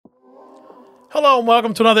Hello and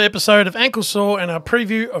welcome to another episode of Ankle Sore and our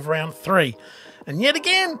preview of round 3. And yet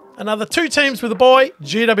again, another two teams with a bye,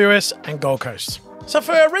 GWS and Gold Coast. So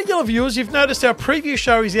for our regular viewers, you've noticed our preview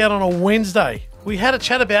show is out on a Wednesday. We had a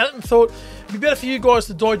chat about it and thought it'd be better for you guys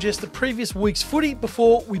to digest the previous week's footy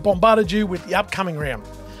before we bombarded you with the upcoming round.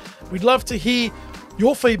 We'd love to hear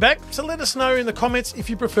your feedback, so let us know in the comments if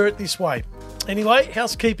you prefer it this way. Anyway,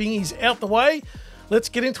 housekeeping is out the way. Let's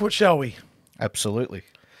get into it, shall we? Absolutely.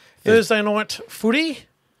 Thursday night footy.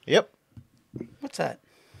 Yep. What's that?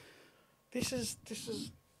 This is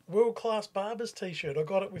World Class Barbers t-shirt. I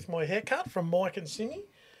got it with my haircut from Mike and Simi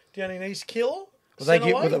down in East Kilda. Will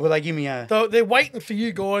they give me a... They're waiting for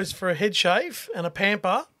you guys for a head shave and a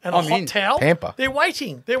pamper and a hot towel. Pamper. They're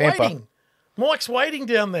waiting. Pamper. Waiting. Mike's waiting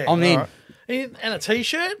down there. I'm in. Right. And a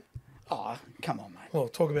t-shirt. Oh, come on, mate. Well,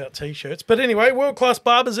 talk about t-shirts. But anyway, World Class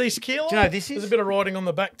Barbers East Kilda. Do you know who this is? There's a bit of writing on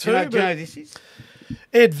the back too. Do you know who this is?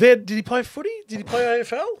 Ed Ved, did he play footy? Did he play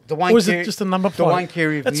AFL? Dwayne or is Carey- it just a number plate? Dwayne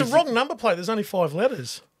Carey of That's a music. wrong number plate. There's only 5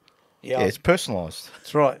 letters. Yeah, it's personalised.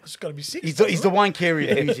 That's right. It's got to be 6. He's the Wayne Carey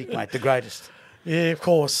of music, mate. The greatest. Yeah, of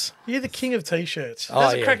course. You're the king of t-shirts. Oh,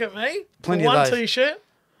 Has a yeah. crack at me. Plenty For of one those. t-shirt.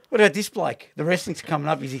 What about this bloke? The wrestling's coming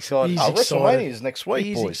up. He's excited. He's Oh, excited. WrestleMania is next week,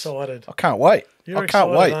 He's boys. excited. I can't wait. You're I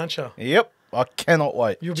can't excited, wait. aren't you? Yep. I cannot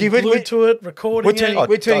wait. You'll Gee, be glued to it, recording We're it.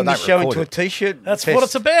 turning don't this show record into a it. T-shirt. That's fest. what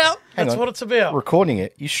it's about. Hang That's on. what it's about. Recording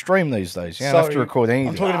it. You stream these days. You don't have to Sorry, record anything.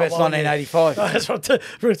 I'm talking about well, 1985. That's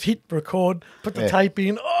what hit record, put the tape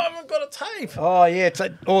in. Oh, I haven't got a tape. Oh, yeah. It's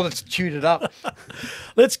like all that's tuned it up.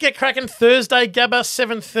 Let's get cracking. Thursday, Gabba,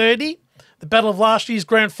 7:30. The battle of last year's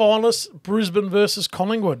grand finalists, Brisbane versus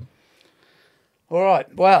Collingwood. All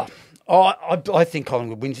right. Well, I think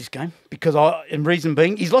Collingwood wins this game because and reason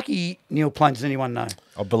being, he's lucky Neil Plain. Does anyone know?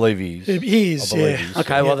 I believe he is. He is, I believe yeah. he is.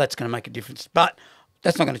 Okay, well, that's going to make a difference. But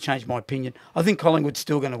that's not going to change my opinion. I think Collingwood's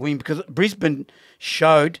still going to win because Brisbane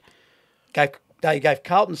they gave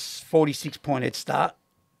Carlton 46-point head start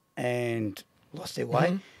and lost their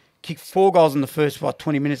way. Kicked 4 goals in the first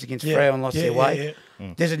 20 minutes against Freo and lost their way.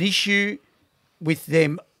 There's an issue with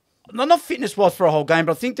them. Not fitness-wise for a whole game,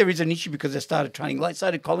 but I think there is an issue because they started training late. So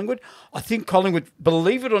did Collingwood. I think Collingwood,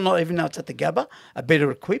 believe it or not, even though it's at the Gabba, are better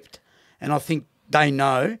equipped. And I think they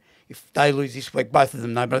know if they lose this week, both of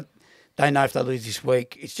them know, but they know if they lose this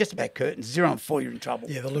week, it's just about curtains. 0-4, you're in trouble.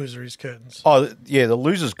 Yeah, the loser is curtains. Oh, yeah, the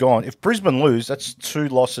loser's gone. If Brisbane lose, that's 2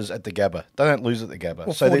 losses at the Gabba. They don't lose at the Gabba.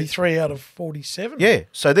 Well, so 43 out of 47. yeah,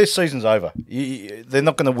 so their season's over. They're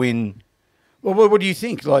not going to win. Well, what do you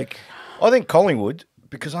think? Like, I think Collingwood,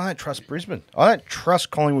 because I don't trust Brisbane. I don't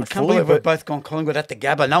trust Collingwood I can't fully. believe we've But both gone Collingwood at the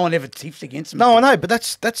Gabba. No one ever tips against them. no, I know, but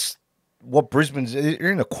that's what Brisbane's.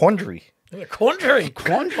 You're in a quandary. A quandary.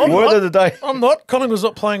 Word of the day. I'm not. Collingwood's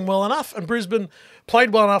not playing well enough, and Brisbane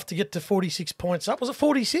played well enough to get to 46 points up. Was it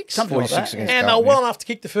 46? Something like 46 that. against And Carlton, well enough to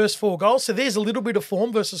kick the first 4 goals. So there's a little bit of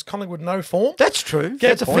form versus Collingwood no form. That's true. Get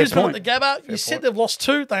That's a fair Brisbane point. at the Gabba. You said they've lost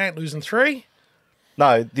 2. They ain't losing 3.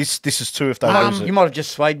 No, this is 2 if they lose it. You might have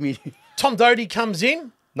just swayed me. Tom Doty comes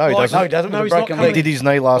in. No, he doesn't. No, he doesn't. No, With he's a not broken coming. He did his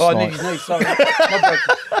knee last I night. need his knee. Sorry. Not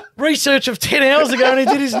broken. Research of 10 hours ago and he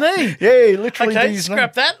did his knee. Yeah, he literally did Okay, his knee.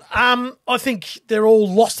 scrap that. I think they're all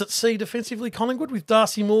lost at sea defensively, Collingwood, with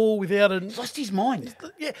Darcy Moore without a... Lost his mind.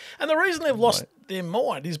 Yeah, and the reason they've lost their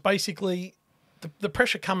mind is basically the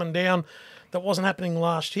pressure coming down that wasn't happening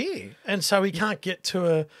last year. And so he can't get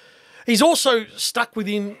to a... He's also stuck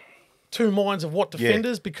within 2 minds of what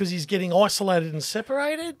defenders because he's getting isolated and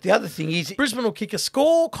separated. The other thing is... Brisbane will kick a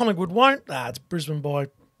score, Collingwood won't. It's Brisbane by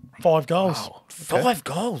 5 goals. Wow, 5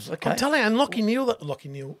 goals. Okay. I'm telling you, and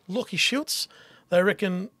Lockie Schultz, they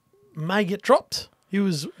reckon may get dropped. He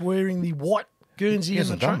was wearing the white Guernsey. He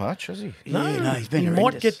hasn't in the done much, has he? No, Yeah, he's been he might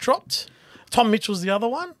horrendous. get dropped. Tom Mitchell's the other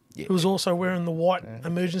one, who was also wearing the white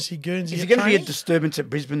emergency Guernsey. Is at there going to be a training. disturbance at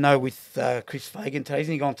Brisbane, though, with Chris Fagan today?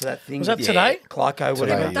 Isn't he gone to that thing? Was that with today? Clarko,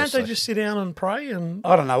 whatever. Today. Don't they just sit down and pray and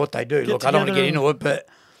I don't know what they do. Look, I don't want to together get into it, but...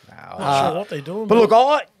 not sure what they're doing? But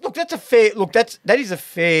look, that's a fair look. That is a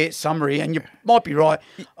fair summary, and you might be right.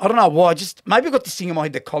 I don't know why. Just maybe I got this thing in my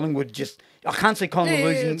head that Collingwood I can't see Collingwood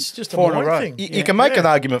losing it's just a 4 in a mind row. thing. You can make an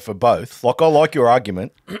argument for both. Like, I like your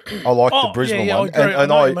argument. I like the Brisbane I one. agree. I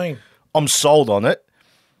know what you mean. I'm sold on it.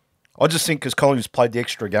 I just think because Collingwood's played the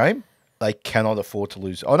extra game, they cannot afford to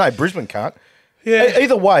lose. I know Brisbane can't. Yeah.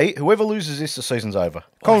 Either way, whoever loses this, the season's over.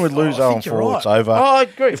 Collingwood lose I think 0-4, you're right. it's over. Oh, I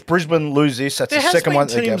agree. If Brisbane lose this, that's There the has second been one.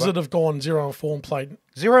 teams that have gone 0-4 and played.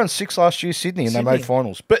 0-6 last year, Sydney, and they made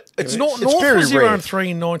finals. But it's North very was rare. 0-3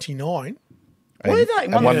 in 99. Were they?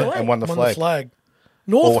 And won the Won flag. the flag.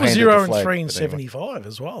 North was handed the 0-3 flag, in but anyway. 75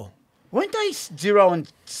 as well. Weren't they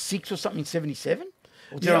 0-6 or something in 77?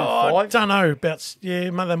 They're on I 5. don't know about. Yeah, they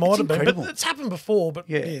might have been, incredible. but it's happened before. But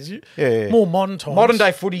Yeah. more modern times. Modern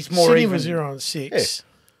day footy's more Sydney even. was 0-6.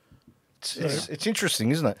 It's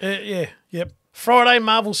interesting, isn't it? Yep. Friday,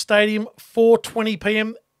 Marvel Stadium, 4:20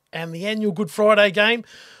 p.m. and the annual Good Friday game,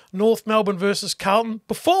 North Melbourne versus Carlton.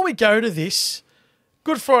 Before we go to this,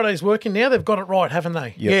 Good Friday's working now. They've got it right, haven't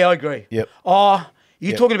they? Yep. Yeah, I agree. Yep. Oh,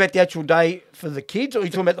 you talking about the actual day for the kids, or are you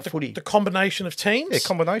talking about the footy? The combination of teams. Yeah,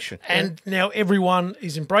 combination. And now everyone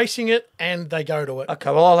is embracing it and they go to it. Okay,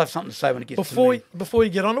 well, I'll have something to say when it gets Before to me. you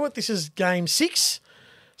get onto it, this is game 6.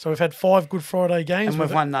 So we've had 5 Good Friday games. And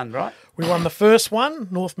we've won none, right? We won the first one.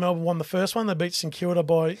 North Melbourne won the first one. They beat St Kilda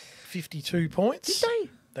by 52 points. Did they?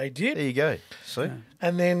 They did. There you go. See?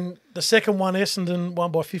 And then the second one, Essendon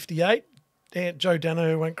won by 58. Joe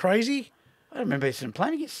Dano went crazy. I don't remember Essendon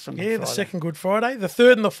playing against some The second Good Friday. The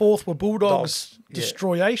third and the fourth were Bulldogs Dogs, yeah.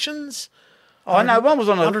 destroyations. Oh, no, one was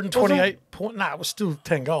on 128 points. No, it was still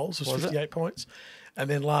 10 goals. It was 58 points. And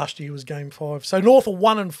then last year was game 5. So North are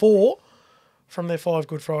 1-4 from their 5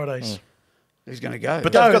 Good Fridays. Who's going to go?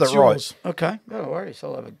 But they've got it's it right. yours. Okay, no worries.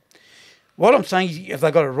 I'll have a... What I'm saying is, if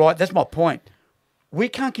they got it right, that's my point. We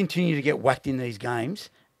can't continue to get whacked in these games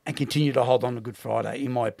and continue to hold on to Good Friday,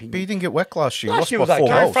 in my opinion. But you didn't get whacked last year. Last Lost year by was 4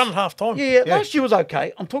 okay. goals. Front at half time. Yeah, last year was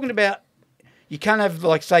okay. I'm talking about you can't have,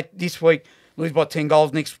 like, say, this week, lose by 10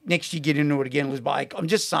 goals, next year get into it again, lose by 8. I'm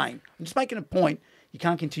just saying. I'm just making a point. You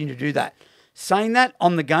can't continue to do that. Saying that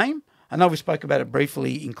on the game, I know we spoke about it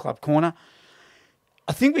briefly in Club Corner.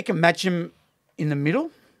 I think we can match them in the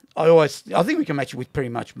middle. I think we can match it with pretty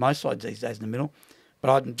much most sides these days in the middle. But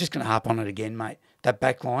I'm just going to harp on it again, mate. That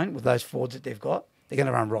back line with those forwards that they've got, they're going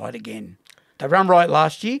to run right again. They ran right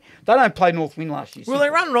last year. They don't play North Win last year. Will they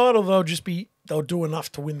run right or they'll do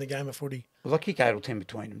enough to win the game of footy? Well, they'll kick 8 or 10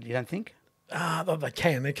 between them. You don't think? They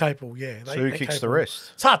can. They're capable, yeah. So who they're kicks the capable.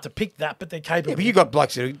 rest? It's hard to pick that, but they're capable. Yeah, but you got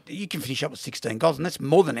blokes that you can finish up with 16 goals, and that's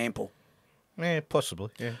more than ample. Yeah, possibly.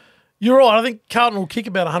 Yeah. You're right. I think Carlton will kick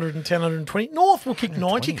about 110, 120. North will kick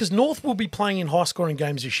 90 because North will be playing in high-scoring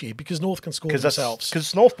games this year because North can score themselves. Because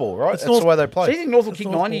it's North ball, right? It's That's North- the way they play. So you think North will It's kick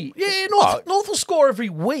North 90? ball. Yeah, North will score every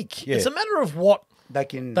week. Yeah. It's a matter of what They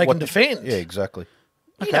can defend. Yeah, exactly.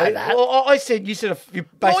 You know that. Well, you said you basically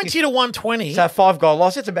 90 to 120. so a 5-goal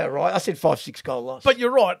loss. That's about right. I said 5-6-goal loss. But you're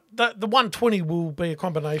right. The 120 will be a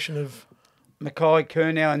combination of, Mackay,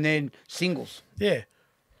 Curnow, and then singles. yeah.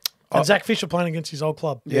 And Zach Fisher playing against his old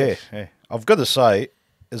club. Yeah. I've got to say,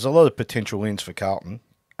 there's a lot of potential wins for Carlton,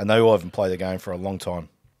 and they all haven't played the game for a long time.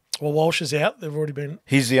 Well, Walsh is out. They've already been.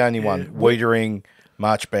 He's the only one. Wiedering,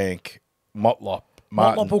 Marchbank, Motlop,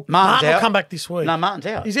 Martin. Martin will out. come back this week. No, Martin's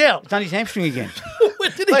out. He's out. He's done his hamstring again. Where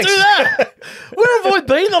did he do that? Where have I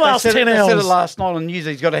been the last 10 I hours? said it last night on news.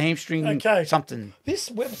 He's got a hamstring something. This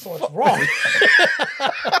website's wrong.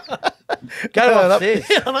 Go to upstairs.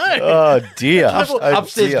 I know. Oh, dear.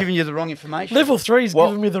 Upstairs giving you the wrong information. Level 3's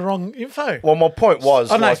giving me the wrong info. Well, my point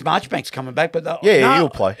was... I don't know if Marchbank's coming back, but yeah, he'll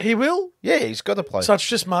play. He will? Yeah, he's got to play. So it's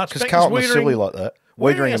just Marchbank. Because Carlton was silly like that.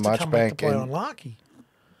 Wiedering and has to come back to Marchbank. play on And Larky.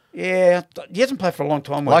 Yeah, he hasn't played for a long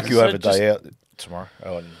time. Lucky you So have a just- day out tomorrow.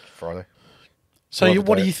 Oh, and Friday. So Well, what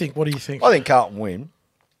do okay. you think? What do you think? I think Carlton win.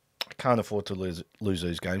 Can't afford to lose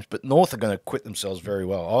these games, but North are going to quit themselves very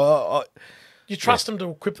well. You trust them to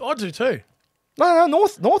equip? I do too. No,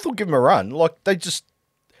 North will give them a run. Like they just,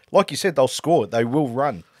 like you said, they'll score. They will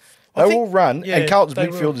run. They will run. yeah, And Carlton's they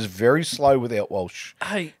midfield will. is very slow without Walsh.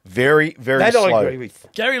 Hey, Very, very That slow. I agree with.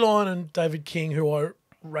 Gary Lyon and David King, who I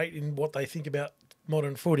rate in what they think about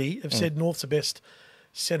modern footy, have said North's the best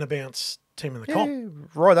centre bounce team in the comp. Yeah,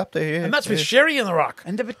 right up there. Yeah, And that's with yeah. Sherry in the ruck.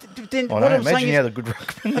 And but then I what know. I'm Imagine saying he is, had a good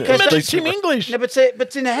ruck. Imagine Tim English. no, but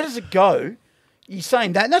then how does it go? You're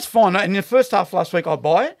saying that, and that's fine. In the first half last week, I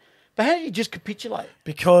buy it. But how do you just capitulate?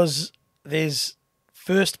 Because there's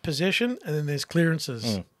first possession and then there's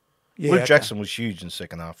clearances. Yeah, Luke okay. Jackson was huge in the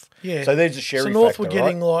second half. Yeah. So there's a Sherry So North factor, were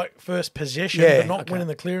getting right? like first possession, Yeah, but not okay. winning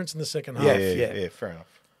the clearance in the second half. Yeah, fair enough.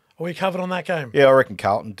 Are we covered on that game? Yeah, I reckon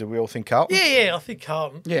Carlton. Do we all think Carlton? Yeah, I think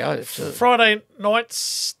Carlton. Yeah, Friday night,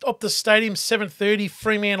 Optus Stadium, 7:30,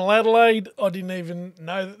 Fremantle, Adelaide. I didn't even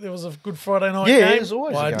know that there was a Good Friday night game. Yeah, there's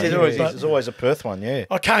always Well, a I game. did, There always but There's always a Perth one, yeah.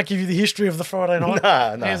 I can't give you the history of the Friday night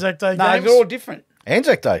No. Anzac Day no, games. they're all different.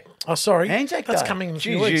 Anzac Day. Oh, sorry. Anzac That's Day. coming in a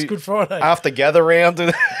few Jeez, weeks. you- Good Friday. After gather round.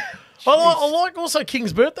 I like also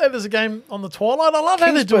King's birthday. There's a game on the twilight. I love how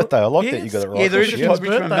they King's do it. birthday. I like that you got it right. Yeah, there is King's a Richmond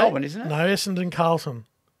birthday. Melbourne, isn't it? No, Essendon Carlton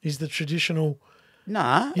is the traditional.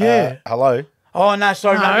 Nah. Yeah. Hello. Oh, no,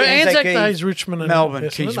 sorry. no, Anzac Day is Richmond and Melbourne.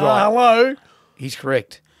 Essendon. He's Oh, right. hello. He's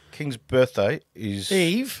correct. King's birthday is...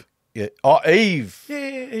 Eve. Yeah. Oh, Eve. Yeah,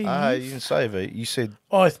 Eve. You didn't say Eve. You said...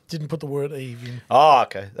 I didn't put the word Eve in. Oh,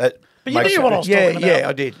 okay. But You Make knew sure- what I was Yeah, talking about. yeah,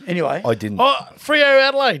 I did. Anyway. I didn't. Oh, Freo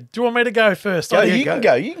Adelaide. Do you want me to go first? Oh, I think- you can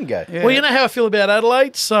go. You can go. Yeah. Well, you know how I feel about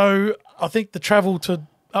Adelaide, so I think the travel to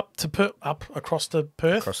up across to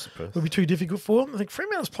Perth, Across to Perth. will be too difficult for them. I think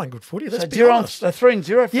Fremantle's playing good footy. Let's So be they're honest.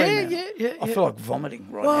 3-0 Yeah, Fremantle. yeah. I feel like vomiting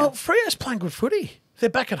right Well, now. Freo's playing good footy. They're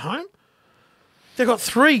back at home. They've got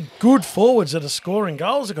 3 good forwards that are scoring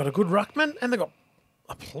goals. They've got a good ruckman, and they've got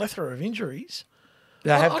a plethora of injuries. They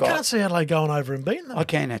have I got. can't see Adelaide going over and beating them. I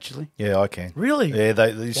can actually. Yeah, I can. Really? Yeah,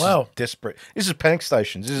 this Wow. is desperate. This is panic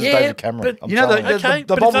stations. This is Yeah, David Cameron. but I'm you know telling the- Okay, the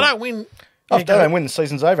but if bubble- they don't win, Oh, if they don't win, the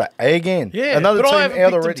season's over again. Yeah, another but team I haven't out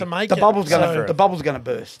picked them already. to make The it, bubble's so- gonna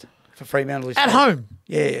burst for Fremantle this at week. home.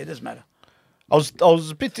 Yeah, it doesn't matter. I was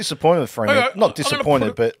a bit disappointed with Fremantle. Okay, I'm Not gonna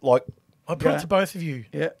disappointed, put but like I put Yeah. it to both of you.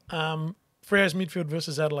 Yeah. Freo's midfield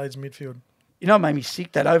versus Adelaide's midfield. You know what made me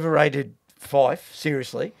sick? That overrated Fife,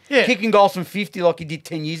 seriously. Yeah. Kicking goals from 50 like he did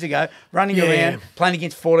 10 years ago, running Yeah. around, playing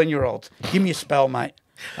against 14-year-olds. Give me a spell, mate.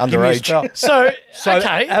 Give me a underage. spell. So, So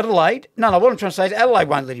okay, Adelaide, no, what I'm trying to say is Adelaide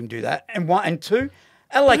won't let him do that. And 1 and 2,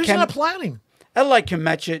 Adelaide who's can going to play on him? Adelaide can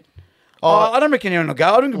match it. I don't reckon anyone will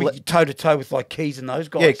go. I don't think it'll be toe to toe with like Keys and those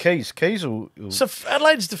guys. Yeah, Keys will. So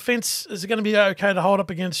Adelaide's defence, is it going to be okay to hold up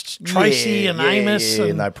against Tracy and Amos? Yeah,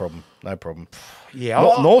 and no problem. No problem. Yeah,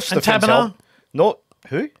 North's and defence. Taberner? Not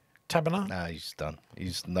who? Taberner? No, he's done.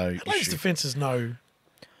 He's no Adelaide's issue. defence is no.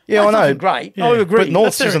 Yeah, I know. Great. Yeah. I would agree. But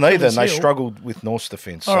North's That's isn't their either, and they Achilles heel. struggled with North's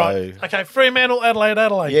defence. All right. So Okay, Fremantle,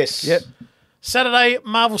 Adelaide. yes. Yep. Saturday,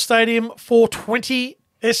 Marvel Stadium, 4:20,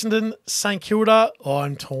 Essendon, St Kilda. Oh,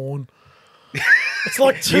 I'm torn. It's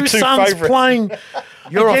like two Your two sons favourite. playing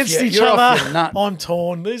You're off against your- each you're off other. your nut. I'm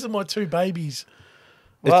torn. These are my 2 babies.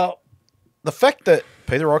 Well, The fact that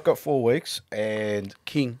Peter Wright got 4 weeks and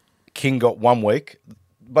King. King got 1 week,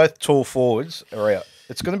 both tall forwards are out.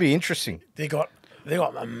 It's going to be interesting. They got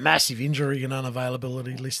a massive injury and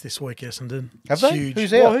unavailability list this week, Essendon. Have It's they? huge.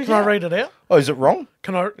 Who's out? Can I read it out? Oh, is it wrong?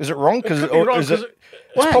 Can I? Is it wrong? Because It could be wrong, it's 'cause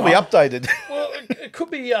probably updated. Well, it could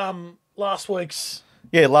be last week's.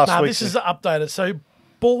 Yeah, last No, week. this is updated. So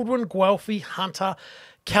Baldwin, Guelphy, Hunter,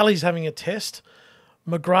 Kelly's having a test.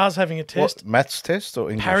 McGrath's having a test. what, maths test or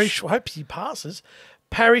English? Parrish, I hope he passes.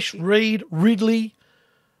 Parrish, Reed, Ridley,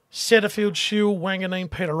 Setterfield, Shield, Wanganeen,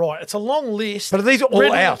 Peter Wright. It's a long list. But are these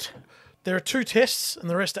all out? There are 2 tests and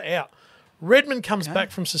the rest are out. Redmond comes back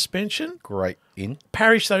from suspension. Great in.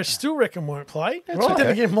 Parrish, though, still reckon won't play. But right. then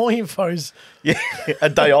again, my info's Yeah, a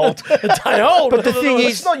day old. a day old. But the thing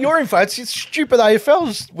It's not your info. It's stupid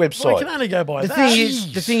AFL's website. we can only go by The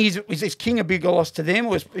that. thing is King a bigger loss to them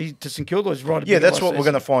or is to St Kilda or is Wright a Yeah, bigger that's loss what to we're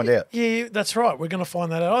going to find out. Yeah, that's right. We're going to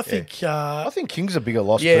find that out. I think, I think King's a bigger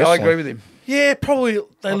loss. Yeah, I personally. agree with him. yeah, probably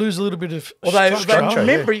they lose a little bit of Although structure.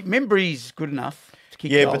 Membry's good enough to kick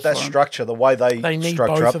Yeah, goals but that for 'em. structure, the way they need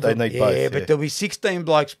structure both up, of they them. need Yeah, both. but there'll be 16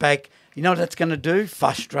 blokes back. You know what that's going to do?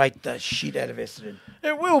 Frustrate the shit out of Essendon.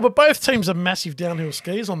 It will, but both teams are massive downhill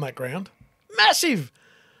skis on that ground. Massive.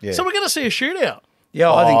 Yeah. So we're going to see a shootout.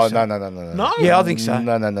 Yeah, I think so. No. No? Yeah, I think so.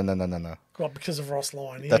 No. Well, because of Ross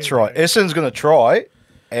Lyon. That's Yeah, right. Essendon's going to try,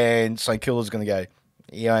 and St Kilda's going to go,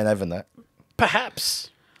 you ain't having that. Perhaps.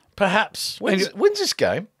 When's this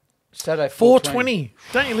game? Saturday, 4:20.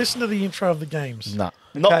 Don't you listen to the intro of the games? No.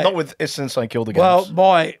 Okay. Not with Essendon St Kilda games.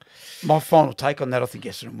 Well, my final take on that, I think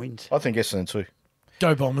Essendon wins. I think Essendon too.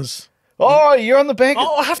 Go Bombers. Oh, you're on the bank.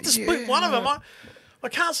 Oh, I have to split one of them. I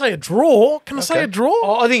can't say a draw. Can I say a draw?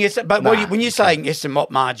 Oh, I think it's. But Nah, when you're saying Essendon,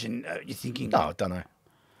 what margin you're thinking? No, I don't know.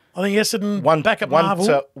 I think Essendon One back at 1 Marvel.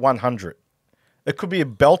 to 100. It could be a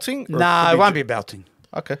belting. Or No, could it won't be a belting.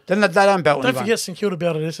 Okay. They don't belt Don't anyone. forget St Kilda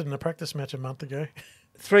belted Essendon in a practice match a month ago.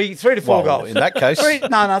 Three to four Well, goals. in that case, 3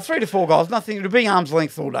 to 4 goals. Nothing. It'll be arm's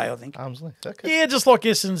length all day, I think. arm's length. Okay. Yeah, just like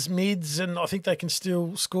Essendon's mids, and I think they can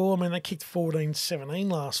still score. I mean, they kicked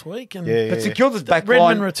 14-17 last week. And Yeah, But St Kilda's back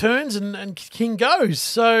Redmond line. returns and King goes.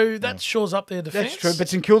 So that shores up their defence. That's true. But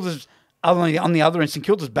St Kilda's on the other end, St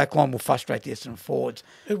Kilda's back line will frustrate the Essendon forwards.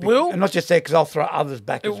 It will. And not just there because I'll throw others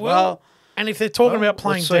back It as will. well. And if they're talking about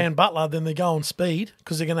playing let's see. Dan Butler, then they go on speed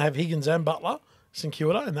because they're going to have Higgins and Butler, St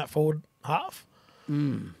Kilda, in that forward half. Do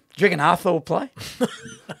you reckon Arthur will play?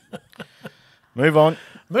 Move on.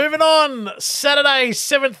 Moving on, Saturday,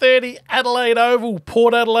 7:30, Adelaide Oval,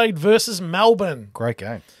 Port Adelaide versus Melbourne. Great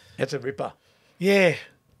game. That's a ripper. Yeah.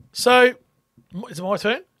 So, is it my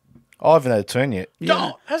turn? I haven't had a turn yet.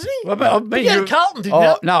 Oh, hasn't he? Well, I mean, You had you- Carlton, didn't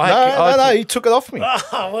Oh, you? No, he took it off me. I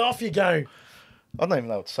Oh, well, off you go. don't even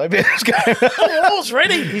know what to say about this game. I was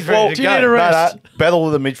ready. He's ready to Do you go. need a rest? Battle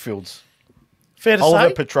of the midfields. Fair to Oliver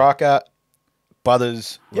say? Petrarca,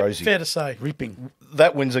 Butters, Yep, Rosie. fair to say. ripping.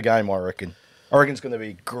 That wins a game, I reckon. I reckon it's going to be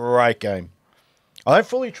a great game. I don't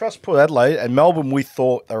fully trust Port Adelaide, and Melbourne, we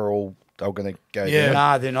thought they were all they were going to go Yeah. down.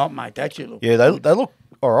 Nah, they're not, mate. They actually look. Yeah, they look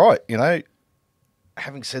all right. You know,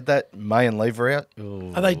 having said that, May and Lever out.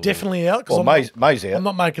 Are they definitely out? 'Cause Well, May's out. I'm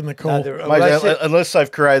not making the call. they're- May's they out, said- unless they've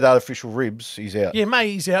created artificial ribs. He's out. yeah,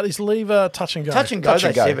 May's out. His lever touch and go. Touch and go, Touch they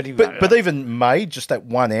and go. said, but he won't. But even May, just that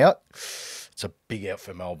one out, it's a big out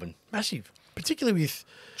for Melbourne. Massive, particularly with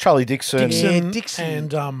Charlie Dixon,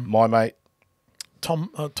 Dixon and my mate, Tom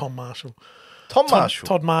Marshall. Marshall.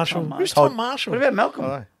 Todd Marshall. Who's Tom Marshall? What about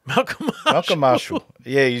Malcolm? Malcolm Marshall. Malcolm Marshall.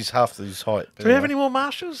 Yeah, he's half his height. Do we have any more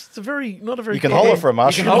Marshalls? It's not a very. You can good- holler for a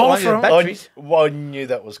Marshall. You can holler for 'em. batteries. I knew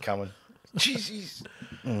that was coming. Jeez.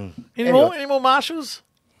 Any more Marshalls?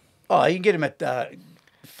 Oh, you can get him at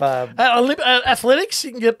Athletics.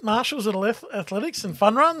 You can get Marshalls at athletics and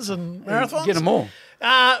fun runs and marathons. get them all.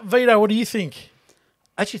 Vito, what do you think?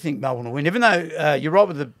 I actually think Melbourne will win, even though you're right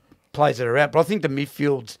with the players that are out. But I think the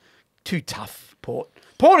midfield's too tough. Port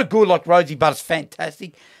are good, like Rosie Butter's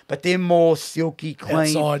fantastic, but they're more silky,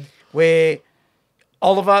 clean. Outside. Where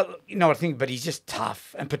Oliver, you know what I think, but he's just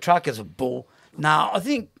tough. And Petrarca's a bull. I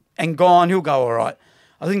think, and Gone, he'll go all right.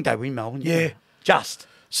 I think they win Melbourne. Yeah. Just.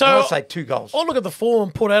 So I'd say 2 goals. I'll look at the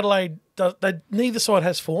form. Port Adelaide, neither side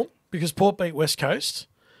has form because Port beat West Coast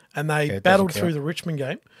and they it battled doesn't through count. the Richmond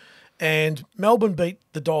game. And Melbourne beat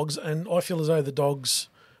the Dogs, and I feel as though the Dogs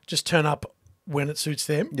just turn up when it suits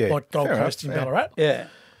them, Yeah, like Gold fair Coast enough, and Ballarat. Yeah.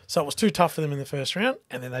 So it was too tough for them in the first round,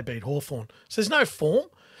 and then they beat Hawthorn. So there's no form,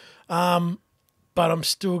 but I'm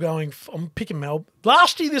still going. I'm picking Melbourne.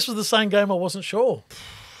 Last year, this was the same game. I wasn't sure.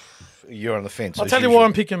 You're on the fence. I'll as tell you usual. why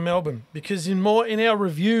I'm picking Melbourne, because in our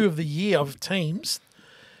review of the year of teams,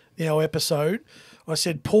 in our episode, I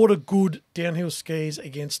said Port are good downhill skis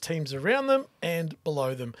against teams around them and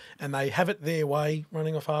below them, and they have it their way,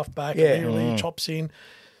 running off half back, Yeah. and really chops in.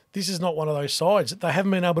 This is not one of those sides. They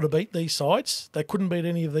haven't been able to beat these sides. They couldn't beat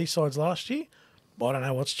any of these sides last year. But I don't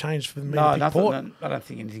know what's changed for me to pick Port. I don't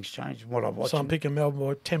think anything's changed from what I've watched. So I'm picking Melbourne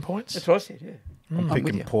by 10 points. That's what I said, yeah. I'm with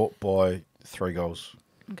picking you. Port by 3 goals.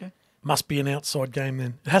 Okay. Must be an outside game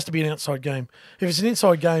then. It has to be an outside game. If it's an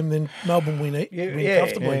inside game, then Melbourne win comfortably.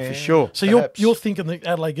 Yeah, for sure. So Perhaps. you're thinking that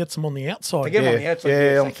Adelaide gets them on the outside. They get them on the outside.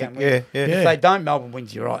 yes, they can win. yeah. If they don't, Melbourne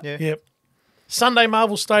wins, you're right. Yeah. Yep. Sunday,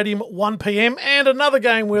 Marvel Stadium, 1 p.m. And another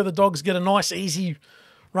game where the Dogs get a nice, easy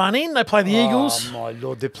run in. They play the Eagles. Oh, my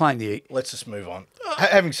Lord. They're playing the... Let's just move on.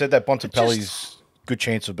 Having said that, Bontempelli's good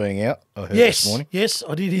chance of being out. I heard Yes. this morning. Yes,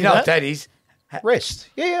 I did hear You know that. what that is? Rest.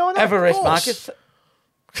 Yeah, I know. Have a of rest, course. Marcus.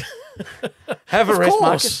 Have a Of rest, course.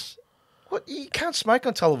 Marcus. What? You can't smoke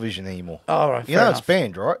on television anymore. All right, You fair know enough. it's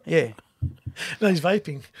banned, right? Yeah. No, he's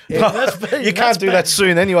vaping. That's bad. You can't That's do bad. that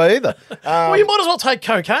soon anyway either. Well, you might as well take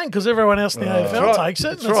cocaine because everyone else in the AFL right. takes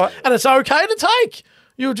it. That's right. And it's okay to take.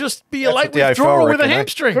 You'll just be a That's late what the AFL withdrawal with a reckon, eh?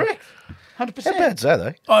 hamstring. Correct. 100%. How bad's that,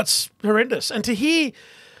 eh? Oh, it's horrendous. And to hear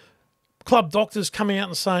club doctors coming out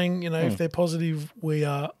and saying, if they're positive,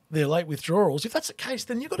 they're late withdrawals. If that's the case,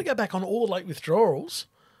 then you've got to go back on all late withdrawals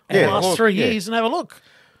in the last 3 years and have a look.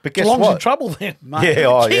 But guess Geelong's in what? trouble then. Yeah,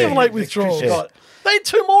 oh, King yeah. of late withdrawals. Yeah. They had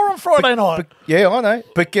 2 more on Friday night. Yeah, I know.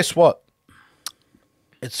 But guess what?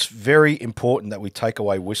 It's very important that we take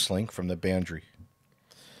away whistling from the boundary.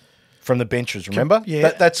 From the benches, remember? yeah.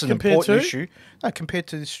 That's an Compared important to? issue. No, compared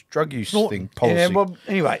to this drug use Not- thing, policy. Yeah, well,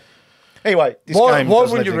 anyway, Anyway, this why game why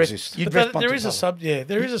doesn't wouldn't you even rest? exist. You'd But rest there is a Bontempelli.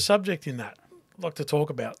 there is a subject in that I'd like to talk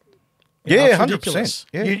about. Yeah, it's 100%. ridiculous.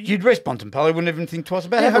 Yeah. You'd rest Bontempelli. Wouldn't even think twice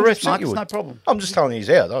about it. Yeah, Have a rest, 100% you Marcus. would. No problem. I'm just telling you he's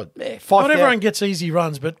out. Yeah, Not everyone gets easy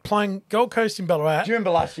runs, but playing Gold Coast in Ballarat Do you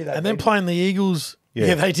remember last year? They and then beat playing the Eagles,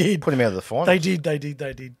 yeah, they did. Put him out of the final. They did.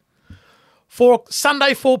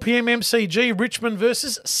 Sunday, 4 p.m. MCG, Richmond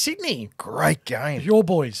versus Sydney. Great game. Your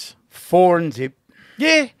boys. 4 and zip.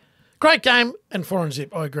 Yeah, great game and 4 and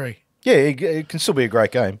zip. I agree. Yeah, it can still be a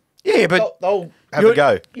great game. Yeah, but They'll have a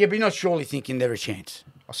go. Yeah, but you're not surely thinking they're a chance.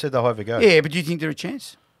 I said they'll have a go. Yeah, but do you think they're a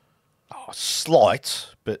chance? Oh, slight,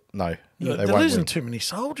 but no. They're they won't losing win. too many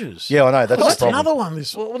soldiers. Yeah, I know. That's Well, the that's problem. another one.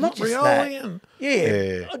 This Well, not just Rioli that. and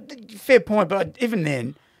Yeah, fair point. But even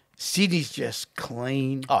then, Sydney's just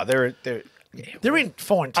clean. Oh, they're they're in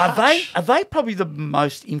fine Are touch. they probably the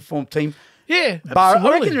most informed team? Yeah, But I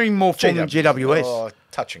absolutely. reckon they're in more form than GWS. Oh,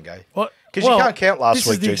 touch and go. What? 'Cause you can't count last this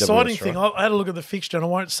week, is the GWS, exciting right? thing. I had a look at the fixture, and I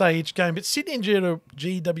won't say each game, but Sydney and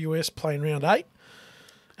GWS playing round 8,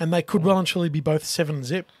 and they could well and truly be both 7 and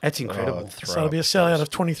zip. That's incredible. So it'll be a sellout of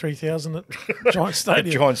 23,000 at Giant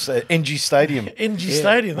Stadium. Giants, NG Stadium. NG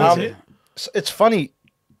Stadium, that's it. It's funny.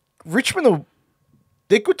 Richmond,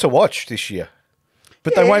 they're good to watch this year,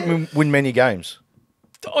 but they won't win many games.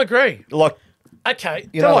 I agree. Like, Okay.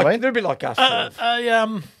 you know what I mean? They're a bit like us.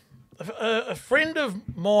 A friend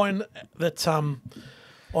of mine that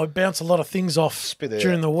I bounce a lot of things off Spit it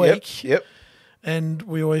during out. the week. Yep. And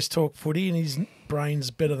we always talk footy, and his brain's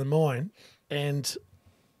better than mine. And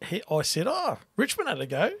I said, Richmond had a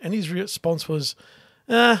go. And his response was,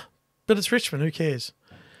 but it's Richmond, who cares?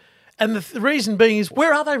 And the reason being is,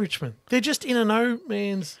 where are they, Richmond? They're just in a no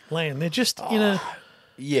man's land. They're just in a...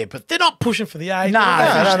 Yeah, but They're not pushing for the A. No.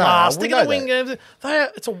 Last. We They're going to know win games.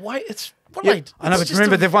 It's a way. It's what Yeah, they. I know, it's but just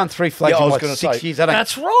remember, a- they've won 3 flags Yeah, I in, was what, gonna 6 say- years. They don't,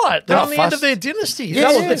 That's right. They're not on the end of fussed. their dynasty. Yeah,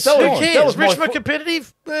 Who yeah, cares? that Who was- cares? that was my Richmond fo-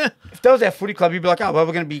 competitive. if that was our footy club, you'd be like, oh, well,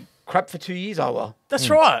 we're going to be crap for 2 years. Oh, well. That's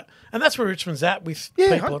right. And that's where Richmond's at with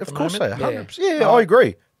yeah, people at of the course moment. they are. 100%. Yeah, I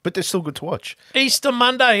agree. But they're still good to watch. Easter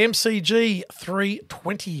Monday, MCG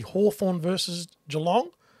 3:20, Hawthorn versus Geelong.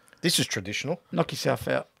 This is traditional. Knock yourself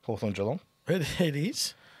out. Hawthorn Geelong. It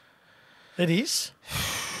is. It is.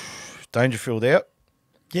 Dangerfield out.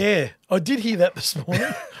 Yeah, I did hear that this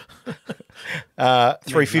morning.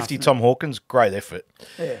 350 Tom Hawkins. Great effort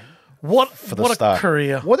Yeah. What for the a start.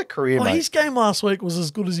 career. What a career, Well, mate. his game last week was as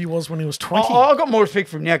good as he was when he was 20. I got more respect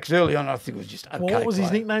for him now because early on I think it was just okay. What was his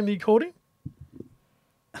play. nickname that you called him?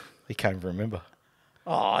 He can't even remember.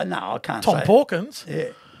 Oh, no, I can't Tom say. Hawkins. Yeah.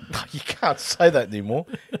 You can't say that anymore.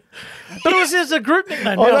 But it was as a group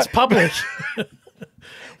nickname. I Now know. it's public. Yeah,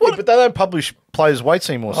 but they don't publish players' weights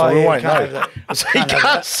anymore, so Oh, we yeah, won't can't know. have that. So you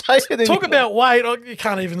can't say it anymore. Talk about weight. You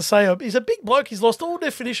can't even say it. He's a big bloke. He's lost all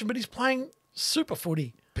definition, but he's playing super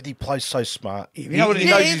footy. But he plays so smart. You know what it he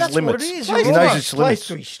is? knows Yeah, his that's what limits. it is. He You're knows right. his Plays limits.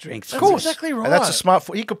 to his strengths. Of course. exactly right. And that's a smart.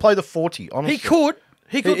 He could play the 40. Honestly, He could.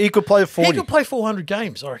 He could play the 40. He could play 400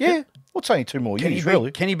 games, I reckon. Yeah. Well, it's only 2 more Can years, he,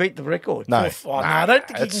 really. can he beat the record? No. I don't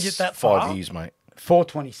think he can That's get that 5 far. years, mate.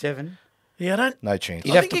 427. Yeah, I don't. No chance.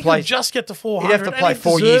 He'd I have think to he play- could just get to 400. He'd have to play and he'd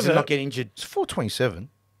 4 years deserve and it. not get injured. It's 427.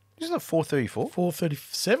 Isn't it 434?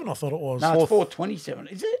 437, I thought it was. No, it's 427.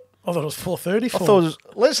 Is it? I thought it was 434. I thought it was.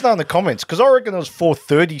 Let us know in the comments because I reckon it was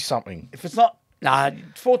 430 something. If it's not, nah,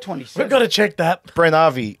 427. We've got to check that. Brent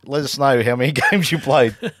Harvey, let us know how many games you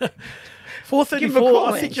played. 434. Give him a call,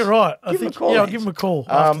 I think Ange. you're right. I Give him think a call, I'll Ange. give him a call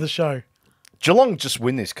after the show. Geelong just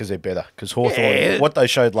win this because they're better. Because Hawthorn, Yeah. what they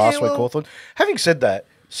showed last Yeah, week, well- Hawthorn. Having said that,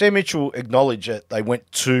 Sam Mitchell acknowledged that they went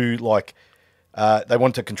to they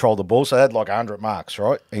wanted to control the ball, so they had like 100 marks,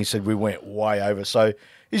 right? And he said we went way over. So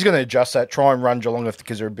he's going to adjust that, try and run Geelong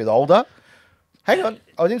because they're a bit older. Hang on,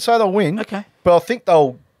 I didn't say they'll win. Okay. But I think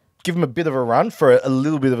they'll give them a bit of a run for a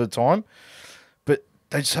little bit of a time. But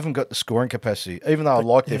they just haven't got the scoring capacity, even though I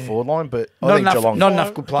like their forward line. But I Not think enough- Geelong. not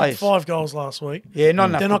enough good players. 5 goals last week. Yeah, not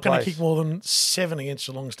enough They're not good going to players. kick more than 7 against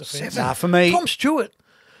Geelong's defence. Nah, for me, Tom Stewart.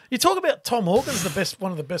 You talk about Tom Hawkins,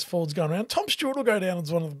 one of the best forwards going around. Tom Stewart will go down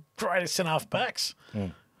as one of the greatest centre-half backs.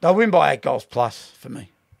 they'll win by 8 goals plus for me.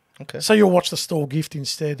 Okay. So you'll watch the Stall gift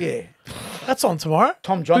instead. Yeah. That's on tomorrow.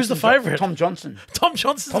 Tom Johnson. Who's the favourite? Tom Johnson. Tom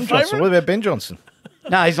Johnson's Tom the Johnson. favourite? What about Ben Johnson?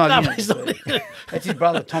 No, he's not No, in but it. he's not in it. That's his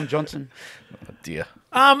brother, Tom Johnson. Oh, dear.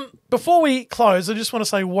 Before we close, I just want to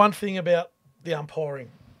say one thing about the umpiring.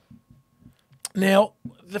 Now,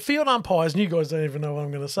 the field umpires, and you guys don't even know what I'm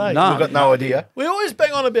going to say. No. We've got no idea. We always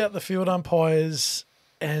bang on about the field umpires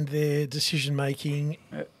and their decision making.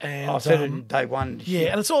 And I said it in day one. yeah,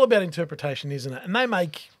 and it's all about interpretation, isn't it? And they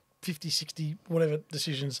make 50, 60, whatever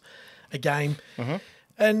decisions a game.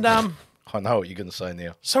 And I know what you're going to say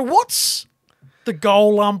now. so what's the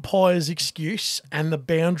goal umpire's excuse and the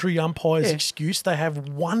boundary umpire's Yeah. excuse? They have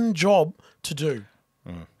one job to do.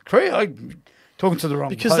 Talking to the wrong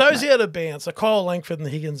Because bloke, those mate. out of bounds, the Kyle Langford and the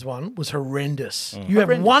Higgins one was horrendous. You have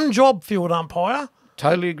Horrendous. one job, field umpire.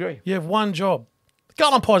 Totally agree. You have one job.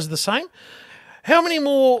 Goal umpires are the same. How many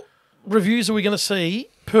more reviews are we going to see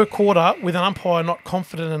per quarter with an umpire not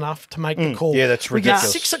confident enough to make the call? Yeah, that's We get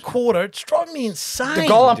ridiculous. 6 a quarter. It's driving me insane. The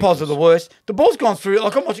goal umpires are the worst. The ball's gone through.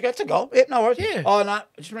 Like, I'm watching. It's a goal. Yep, no worries. Yeah. Oh, no. I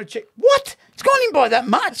just want to check. What? It's gone in by that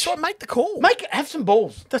much. That's right. Make the call. Have some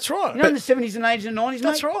balls. That's right. You know, in the 70s and 80s and 90s,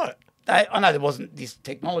 That's mate? right. I know there wasn't this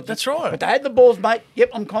technology. That's right. But they had the balls, mate. Yep,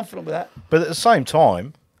 I'm confident with that. But at the same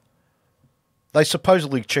time, they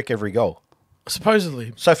supposedly check every goal.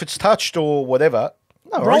 Supposedly. So if it's touched or whatever,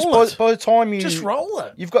 no Roll worries. it. By the time you Just roll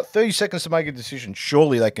it. you've got 30 seconds to make a decision.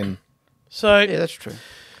 Surely they can. So Yeah, that's true.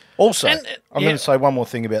 Also, And, I'm yeah. going to say one more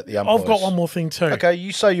thing about the umpires. I've got one more thing too. Okay,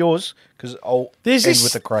 you say yours because I'll There's end this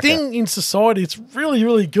with a cracker. thing in society. It's really,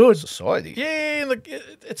 really good. Society. Yeah, and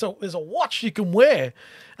there's a watch you can wear,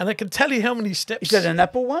 and it can tell you how many steps. Is that an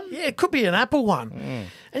Apple one? Yeah, it could be an Apple one,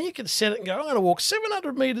 and you can set it and go. I'm going to walk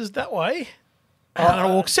 700 meters that way. And I'm going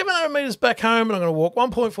to walk 700 metres back home, and I'm going to walk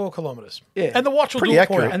 1.4 kilometres. Yeah. And the watch will Pretty do it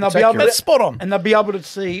for accurate. you. And they'll It's be able accurate. That's spot on. And they'll be able to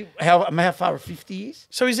see how far a 50 is.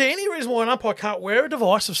 So is there any reason why an umpire can't wear a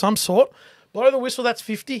device of some sort, blow the whistle, that's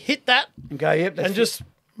 50, hit that, And go, yep, that's and just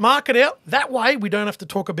Mark it out. That way we don't have to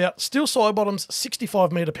talk about Steele Sidebottom's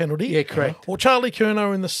 65-metre penalty. Yeah, correct. Or Charlie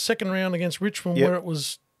Curnow in the second round against Richmond where it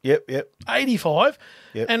was 85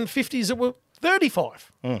 and 50s that were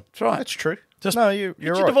 35. That's right. That's true. Just no, you're get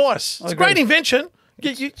right. your device. It's a great invention.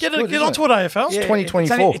 Get onto it, AFL. It's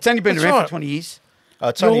 2024. It's only been That's around right. for 20 years.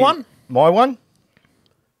 It's Your only one? My one?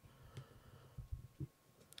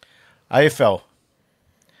 AFL.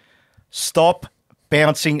 Stop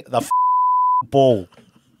bouncing the ball.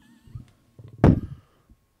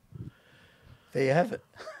 There you have it.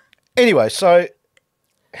 Anyway, so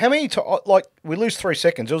how many times, like, we lose 3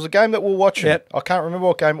 seconds. It was a game that we were watching. Yep. I can't remember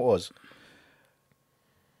what game it was.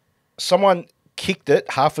 Someone kicked it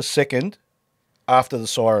half a second after the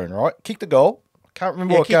siren, right? Kicked the goal. Can't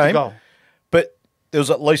remember what kicked the game. goal. But there was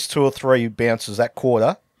at least 2 or 3 bounces that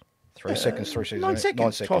quarter. 3 seconds, 3 seconds. 9 seconds.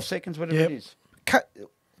 9 seconds. 12 seconds, whatever it is.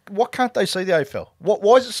 What can't they see the AFL?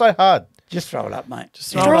 Why is it so hard? Just throw it up, mate.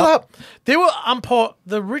 Just Throw it up. There were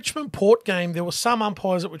the Richmond Port game, there were some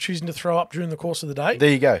umpires that were choosing to throw up during the course of the day. There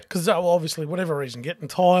you go. Because they were obviously, whatever reason, getting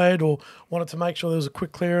tired or wanted to make sure there was a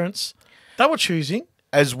quick clearance. They were choosing.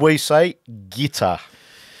 As we say, gitter.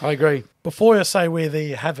 I agree. Before I say where there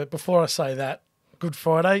you have it, before I say that, Good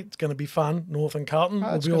Friday, it's going to be fun. North and Carlton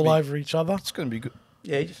will be all over each other. It's going to be good.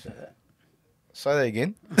 Yeah, you just say that. Say that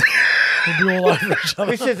again. We'll be all over each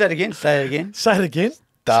other. Who says that again? Say it again. Say it again.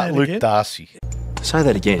 Say it Luke again. Darcy. Say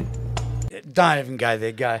that again. Don't even go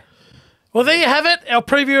there. Go. Well, there you have it. Our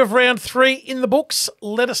preview of round 3 in the books.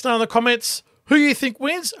 Let us know in the comments who you think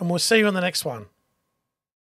wins, and we'll see you on the next one.